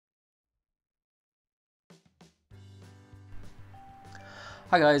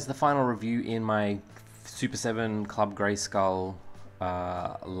Hi guys, the final review in my Super 7 Club Grayskull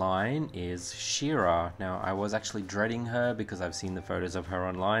line is She-Ra. Now I was actually dreading her because I've seen the photos of her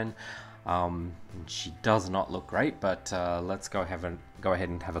online. She does not look great, but let's go ahead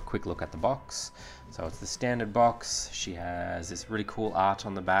and have a quick look at the box. So it's the standard box. She has this really cool art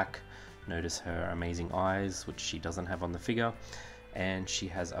on the back. Notice her amazing eyes, which she doesn't have on the figure. And she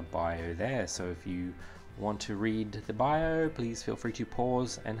has a bio there, so if you want to read the bio, please feel free to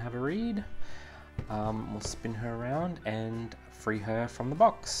pause and have a read. We'll spin her around and free her from the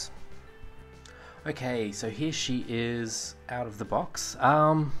box. Okay, so here she is out of the box.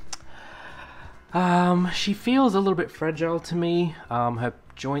 She feels a little bit fragile to me. Her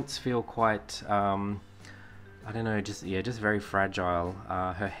joints feel quite, I don't know, just very fragile.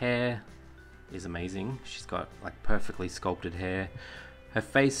 Her hair is amazing. She's got like perfectly sculpted hair. Her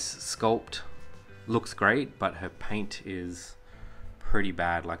face sculpt looks great, but her paint is pretty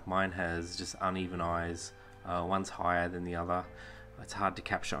bad. Like mine has just uneven eyes. One's higher than the other. It's hard to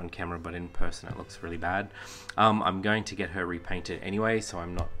capture on camera, but in person it looks really bad. I'm going to get her repainted anyway, so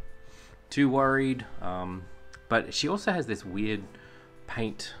I'm not too worried. But she also has this weird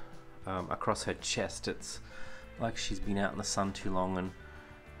paint across her chest. It's like she's been out in the sun too long and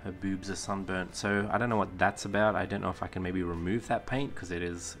her boobs are sunburnt, so I don't know what that's about. I don't know if I can maybe remove that paint because it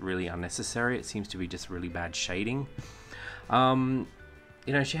is really unnecessary. It seems to be just really bad shading. You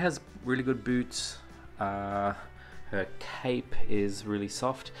know, she has really good boots. Her cape is really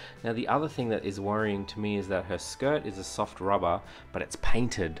soft. Now the other thing that is worrying to me is that her skirt is a soft rubber, but it's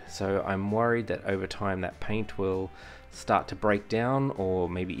painted. So I'm worried that over time that paint will start to break down, or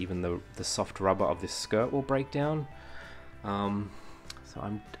maybe even the soft rubber of this skirt will break down. So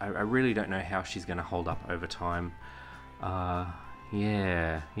I really don't know how she's going to hold up over time.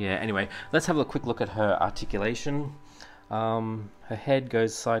 Yeah. Anyway, let's have a quick look at her articulation. Her head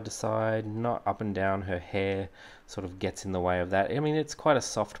goes side to side, not up and down. Her hair sort of gets in the way of that. I mean, it's quite a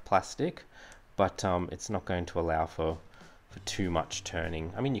soft plastic, but it's not going to allow for too much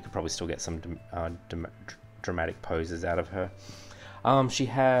turning. I mean, you could probably still get some dramatic poses out of her. She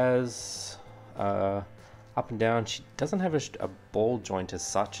has up and down. She doesn't have a ball joint as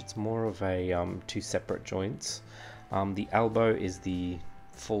such. It's more of a two separate joints. The elbow is the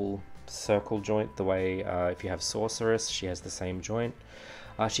full circle joint, the way if you have Sorceress, she has the same joint.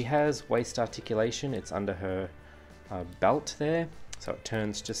 She has waist articulation. It's under her belt there, so it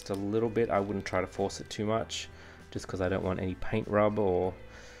turns just a little bit. I wouldn't try to force it too much, just because I don't want any paint rub or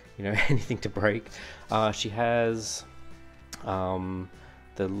anything to break. She has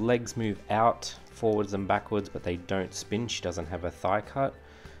the legs move out forwards and backwards, but they don't spin. She doesn't have a thigh cut.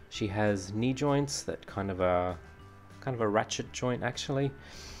 She has knee joints that kind of a ratchet joint actually,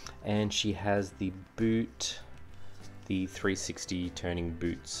 and she has the boot, the 360 turning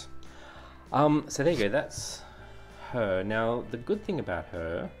boots. So there you go, that's her. Now the good thing about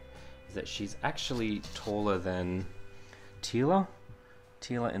her is that she's actually taller than Teela.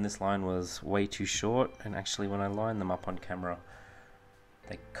 Teela in this line was way too short, and actually when I line them up on camera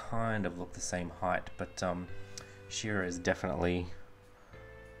they kind of look the same height, but She-Ra is definitely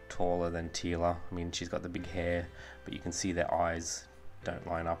taller than Teela. I mean, she's got the big hair, but you can see their eyes don't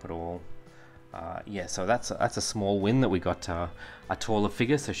line up at all. Yeah, so that's a small win that we got a taller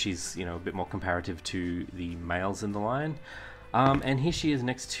figure, so she's a bit more comparative to the males in the line. And here she is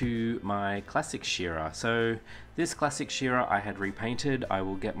next to my classic She-Ra. So this classic She-Ra I had repainted. I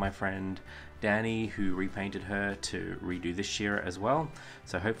will get my friend Danny, who repainted her, to redo this She-Ra as well.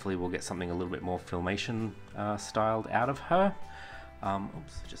 So hopefully we'll get something a little bit more Filmation styled out of her.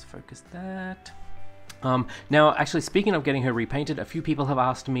 Oops, just focus that. Now, actually, speaking of getting her repainted, a few people have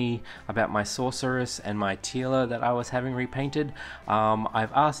asked me about my Sorceress and my Teela that I was having repainted.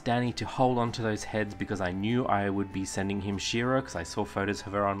 I've asked Danny to hold on to those heads because I knew I would be sending him She-Ra because I saw photos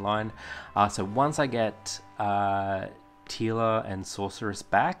of her online. So once I get Teela and Sorceress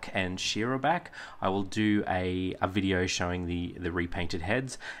back and She-Ra back, I will do a video showing the repainted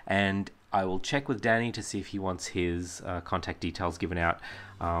heads, and I will check with Danny to see if he wants his contact details given out.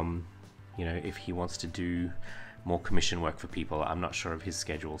 If he wants to do more commission work for people. I'm not sure of his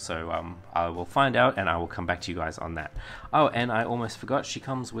schedule, so I will find out and I will come back to you guys on that. Oh, and I almost forgot, she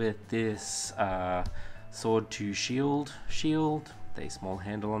comes with this sword to shield, a small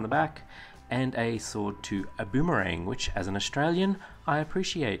handle on the back, and a sword to a boomerang, which as an Australian I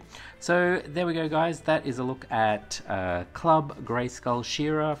appreciate. So there we go guys, that is a look at Club Grayskull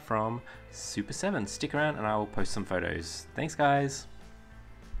She-Ra from Super 7. Stick around and I will post some photos. Thanks guys.